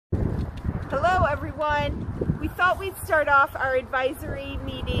Hello everyone. We thought we'd start off our advisory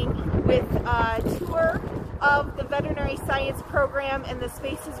meeting with a tour of the veterinary science program and the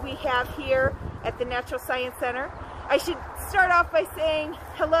spaces we have here at the Natural Science Center. I should start off by saying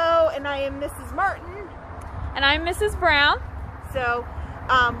hello, and I am Mrs. Martin. And I'm Mrs. Brown. So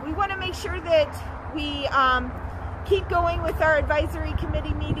we want to make sure that we keep going with our advisory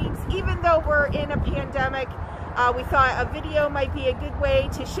committee meetings even though we're in a pandemic. We thought a video might be a good way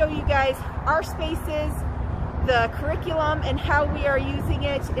to show you guys our spaces, the curriculum, and how we are using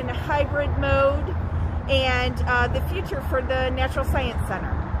it in a hybrid mode, and the future for the Natural Science Center.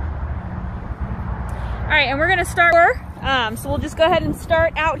 All right, and we're going to start, so we'll just go ahead and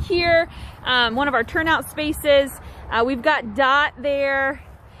start out here, one of our turnout spaces. We've got Dot there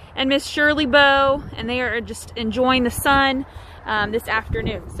and Miss Shirley Bow, and they are just enjoying the sun this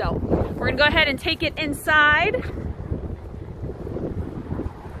afternoon. So we're going to go ahead and take it inside.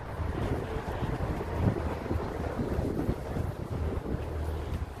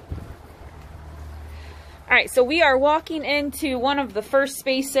 All right, so we are walking into one of the first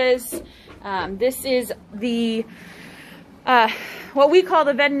spaces. This is the what we call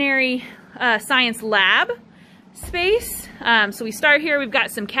the veterinary science lab space. So we start here. We've got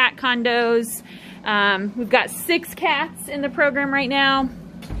some cat condos. We've got 6 cats in the program right now.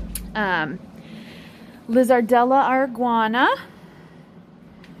 Lizardella, our iguana.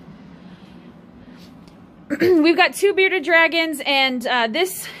 We've got 2 bearded dragons, and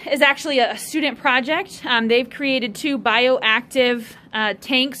this is actually a student project. They've created 2 bioactive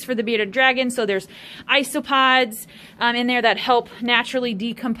tanks for the bearded dragon. So there's isopods in there that help naturally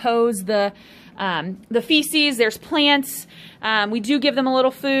decompose the feces. There's plants. We do give them a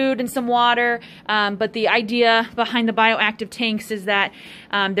little food and some water, but the idea behind the bioactive tanks is that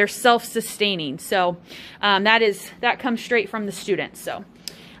they're self-sustaining. So that comes straight from the students. So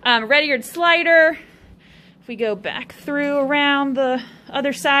red-eared slider. If we go back through around the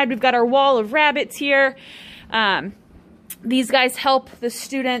other side, we've got our wall of rabbits here. These guys help the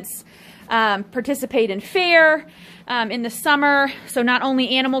students participate in fair in the summer. So not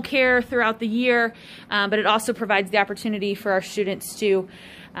only animal care throughout the year, but it also provides the opportunity for our students to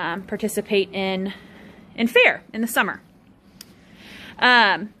participate in fair in the summer.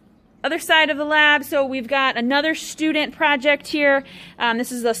 Other side of the lab, so we've got another student project here.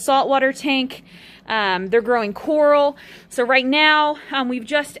 This is a saltwater tank. They're growing coral. So right now we've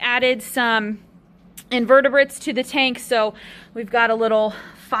just added some invertebrates to the tank. So we've got a little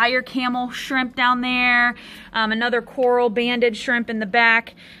fire camel shrimp down there, another coral banded shrimp in the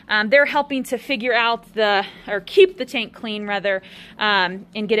back. They're helping to figure out or keep the tank clean rather,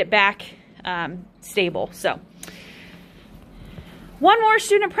 and get it back stable. So one more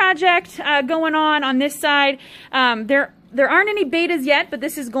student project going on this side. There aren't any betas yet, but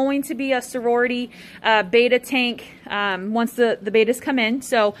this is going to be a sorority beta tank once the betas come in.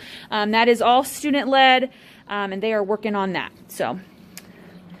 So that is all student-led, and they are working on that. So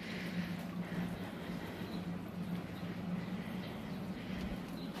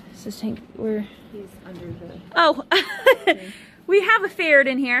this is tank where He's under the... Oh, we have a ferret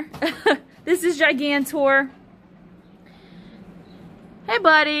in here. This is Gigantor. Hey,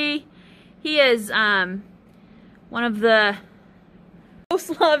 buddy. He is one of the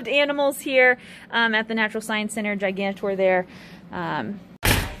most loved animals here at the Natural Science Center. Gigantor there.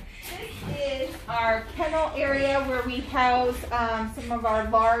 This is our kennel area where we house some of our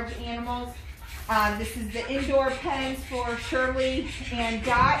large animals. This is the indoor pens for Shirley and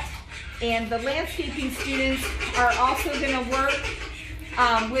Dot. And the landscaping students are also going to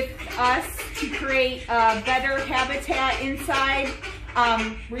work with us to create a better habitat inside.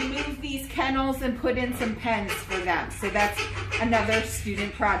 Remove these kennels and put in some pens for them. So that's another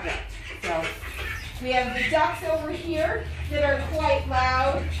student project. So we have the ducks over here that are quite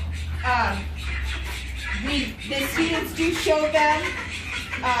loud. The students do show them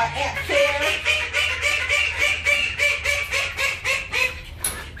at fair.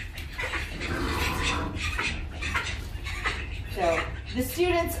 So the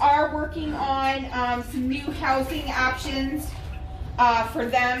students are working on some new housing options for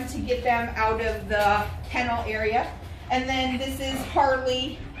them to get them out of the kennel area. And then this is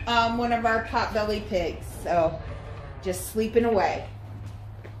Harley, one of our potbelly pigs. So just sleeping away.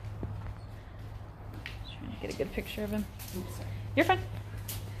 Just trying to get a good picture of him. Oops, sorry. You're fine.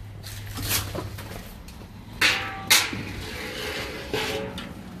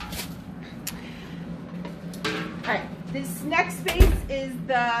 All right, this next space is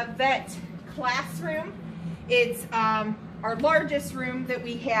the vet classroom. It's our largest room that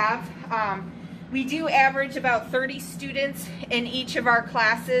we have. We do average about 30 students in each of our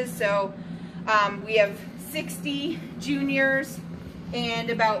classes, so We have 60 juniors and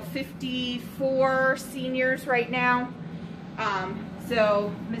about 54 seniors right now.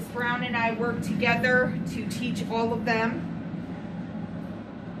 So Ms. Brown and I work together to teach all of them.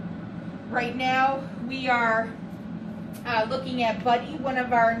 Right now we are looking at Buddy, one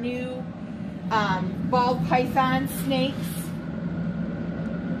of our new ball python snakes.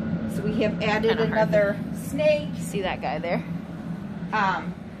 So we have added another snake. See that guy there?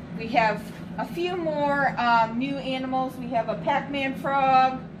 We have a few more new animals. We have a Pac-Man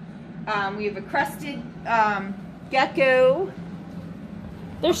frog. We have a crested gecko.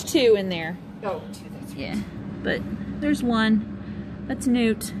 There's two in there. Oh, two, that's right. Yeah, but there's one. That's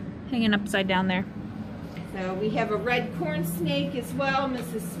Newt hanging upside down there. So we have a red corn snake as well,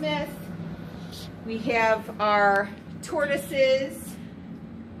 Mrs. Smith. We have our tortoises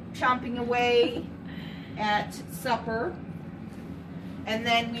chomping away at supper. And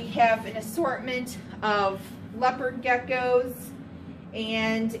then we have an assortment of leopard geckos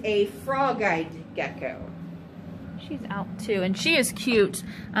and a frog-eyed gecko. She's out too, and she is cute.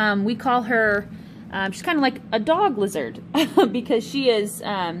 We call her, she's kind of like a dog lizard because she is,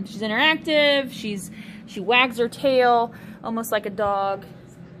 she's interactive, she wags her tail almost like a dog.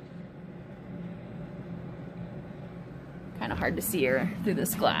 Kind of hard to see her through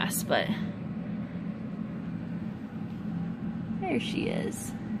this glass, but there she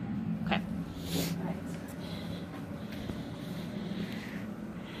is. Okay.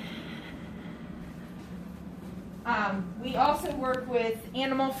 We also work with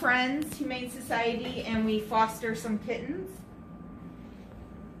Animal Friends Humane Society, and we foster some kittens.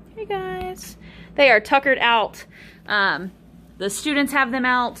 Hey guys. They are tuckered out. The students have them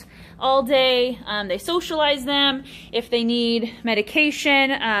out all day. They socialize them. If they need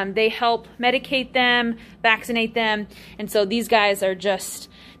medication, they help medicate them, vaccinate them. And so these guys are just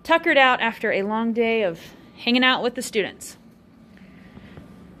tuckered out after a long day of hanging out with the students.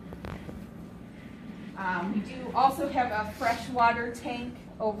 We do also have a freshwater tank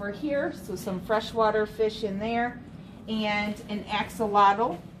over here, so some freshwater fish in there, and an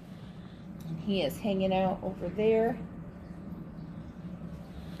axolotl. And he is hanging out over there.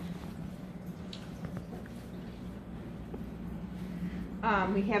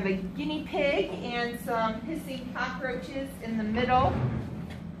 We have a guinea pig and some hissing cockroaches in the middle.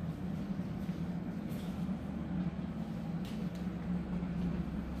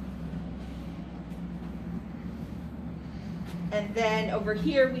 And then over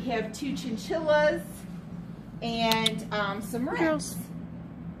here we have 2 chinchillas and some rats.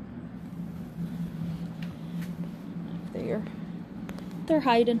 They're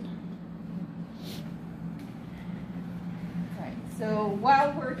hiding. Right, so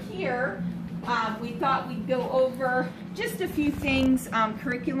while we're here, we thought we'd go over just a few things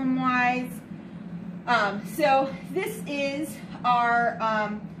curriculum-wise. So this is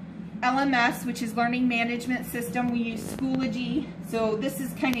our LMS, which is Learning Management System. We use Schoology. So this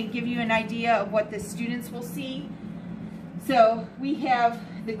is kind of give you an idea of what the students will see. So we have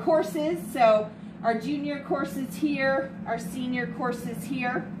the courses. So our junior courses here, our senior courses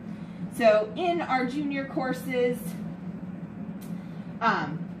here. So in our junior courses,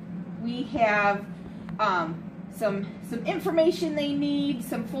 we have some information they need,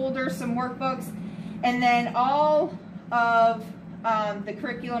 some folders, some workbooks, and then all of the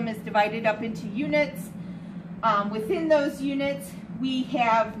curriculum is divided up into units. Within those units, we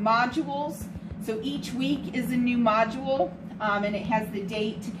have modules. So each week is a new module, and it has the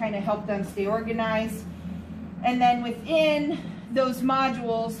date to kind of help them stay organized. And then within those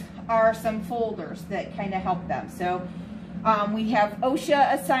modules are some folders that kind of help them. So we have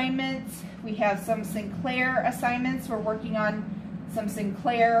OSHA assignments. We have some Sinclair assignments. We're working on some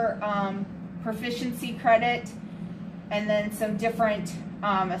Sinclair proficiency credit. And then some different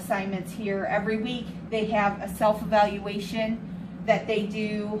assignments here. Every week they have a self-evaluation that they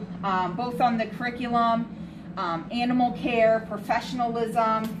do both on the curriculum, animal care,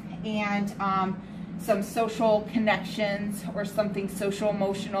 professionalism, and some social connections or something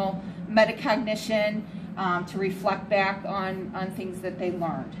social-emotional, metacognition to reflect back on things that they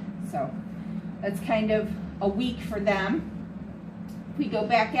learned. So that's kind of a week for them. If we go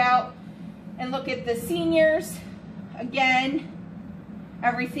back out and look at the seniors, again,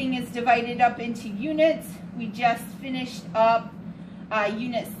 everything is divided up into units. We just finished up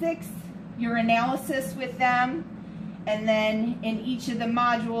Unit 6, your analysis with them. And then in each of the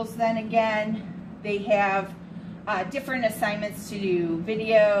modules, then again, they have different assignments to do,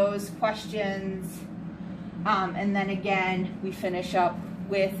 videos, questions, and then again, we finish up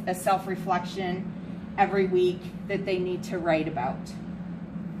with a self-reflection every week that they need to write about.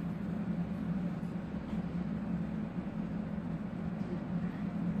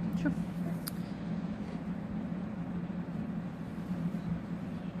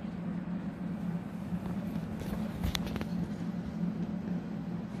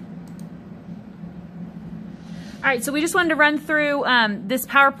 All right, so we just wanted to run through this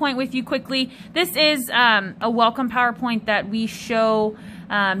PowerPoint with you quickly. This is a welcome PowerPoint that we show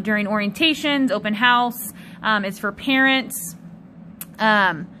during orientations, open house. It's for parents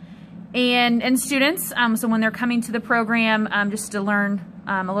and students. So when they're coming to the program, just to learn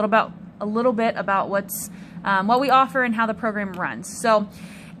a little bit about what we offer and how the program runs. So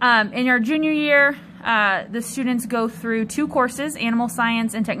in our junior year, the students go through 2 courses, animal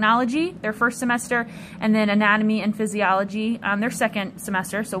science and technology, their first semester, and then anatomy and physiology, their second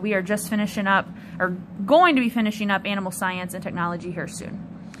semester. So we are just finishing up, or going to be finishing up, animal science and technology here soon.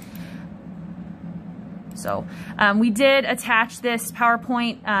 So we did attach this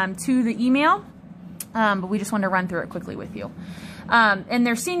PowerPoint to the email, but we just wanted to run through it quickly with you. In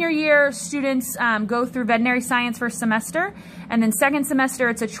their senior year, students go through veterinary science first semester, and then second semester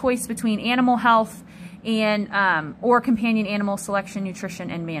it's a choice between animal health and or companion animal selection, nutrition,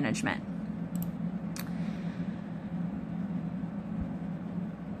 and management.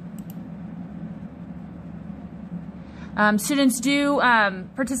 Students do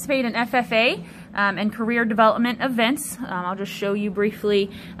participate in FFA and career development events. I'll just show you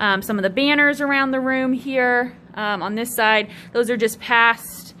briefly some of the banners around the room here. On this side, those are just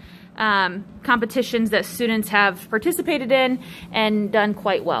past competitions that students have participated in and done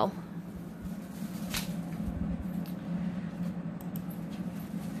quite well.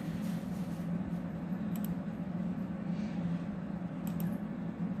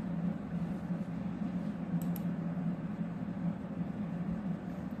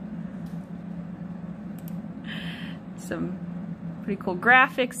 Some pretty cool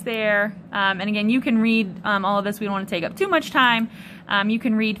graphics there. And again, you can read all of this. We don't want to take up too much time. You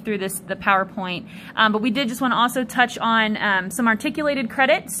can read through the PowerPoint. But we did just want to also touch on some articulated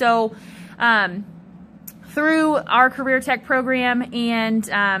credit. So through our Career Tech program and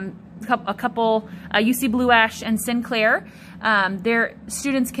a couple, UC Blue Ash and Sinclair, their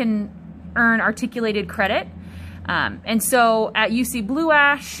students can earn articulated credit. And so at UC Blue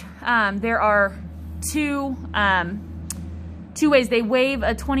Ash, there are two ways. They waive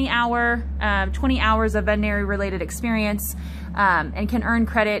a 20 hours of veterinary related experience and can earn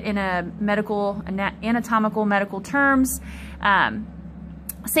credit in anatomical medical terms,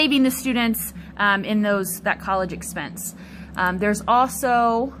 saving the students in that college expense. There's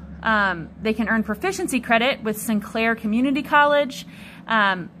also, they can earn proficiency credit with Sinclair Community College,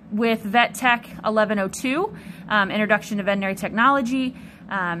 with Vet Tech 1102, Introduction to Veterinary Technology,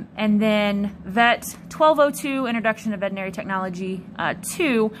 and then Vet 1202, Introduction to Veterinary Technology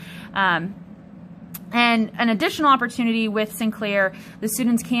 2. And an additional opportunity with Sinclair, the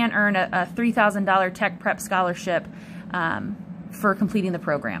students can earn a $3,000 Tech Prep Scholarship for completing the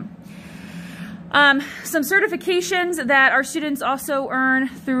program. Some certifications that our students also earn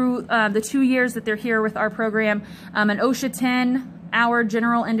through the 2 years that they're here with our program, an OSHA 10 hour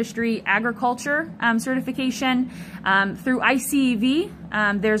general industry agriculture certification. Through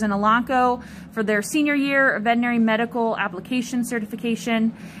ICEV, there's an Elanco for their senior year veterinary medical application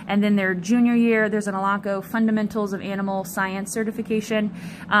certification, and then their junior year there's an Elanco fundamentals of animal science certification.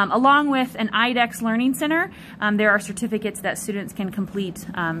 Along with an IDEX learning center, there are certificates that students can complete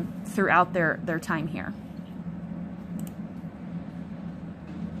throughout their time here.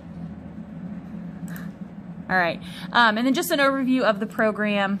 All right, and then just an overview of the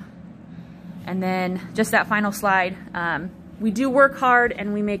program, and then just that final slide. We do work hard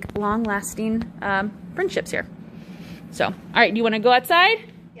and we make long-lasting friendships here. So, all right, do you want to go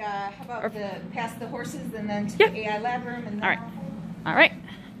outside? Yeah, how about past the horses and then to the AI lab room? And then all right. All right.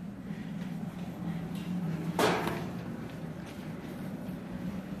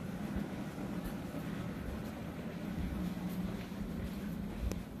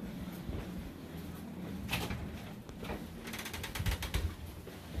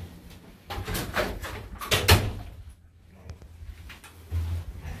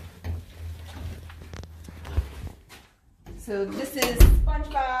 So this is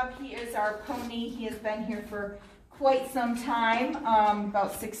SpongeBob. He is our pony. He has been here for quite some time,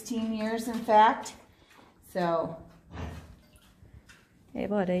 about 16 years in fact. So, hey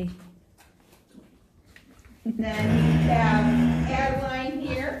buddy. Then we have Adeline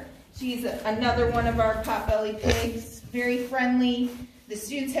here. She's another one of our potbelly pigs, very friendly. The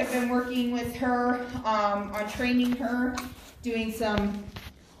students have been working with her on training her, doing some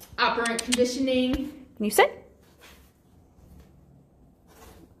operant conditioning. Can you sit?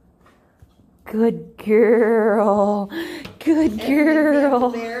 Good girl. Good girl.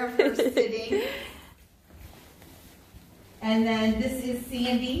 There of her sitting. And then this is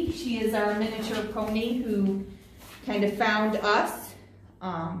Sandy. She is our miniature pony who kind of found us.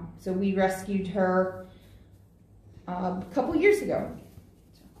 So we rescued her a couple years ago.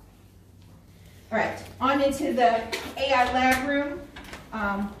 All right, on into the AI lab room.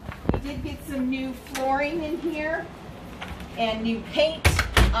 We did get some new flooring in here and new paint,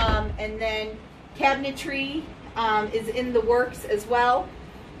 and then cabinetry is in the works as well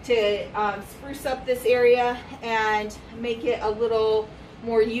to spruce up this area and make it a little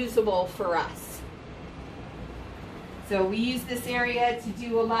more usable for us. So we use this area to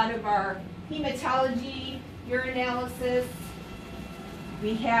do a lot of our hematology, urinalysis.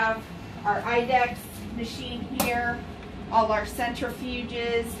 We have our IDEX machine here, all our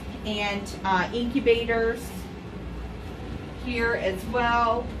centrifuges and incubators here as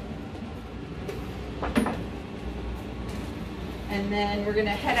well. And then we're gonna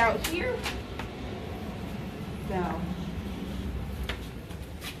head out here. So.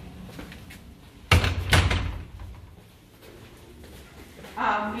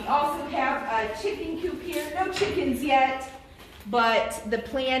 We also have a chicken coop here. No chickens yet, but the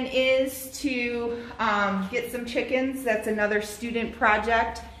plan is to get some chickens. That's another student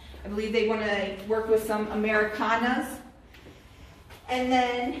project. I believe they want to work with some Americanas. And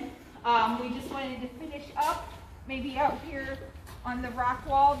then we just wanted to finish up, maybe out here on the rock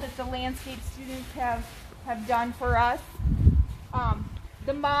wall that the landscape students have done for us.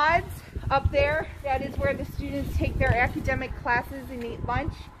 The mods up there, that is where the students take their academic classes and eat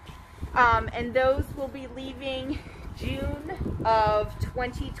lunch. And those will be leaving June of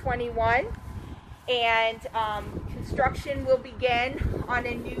 2021. And construction will begin on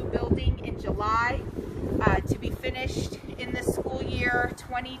a new building in July to be finished in the school year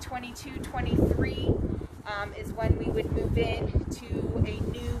 2022-23 is when we would move in to a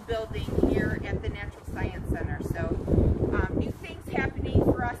new building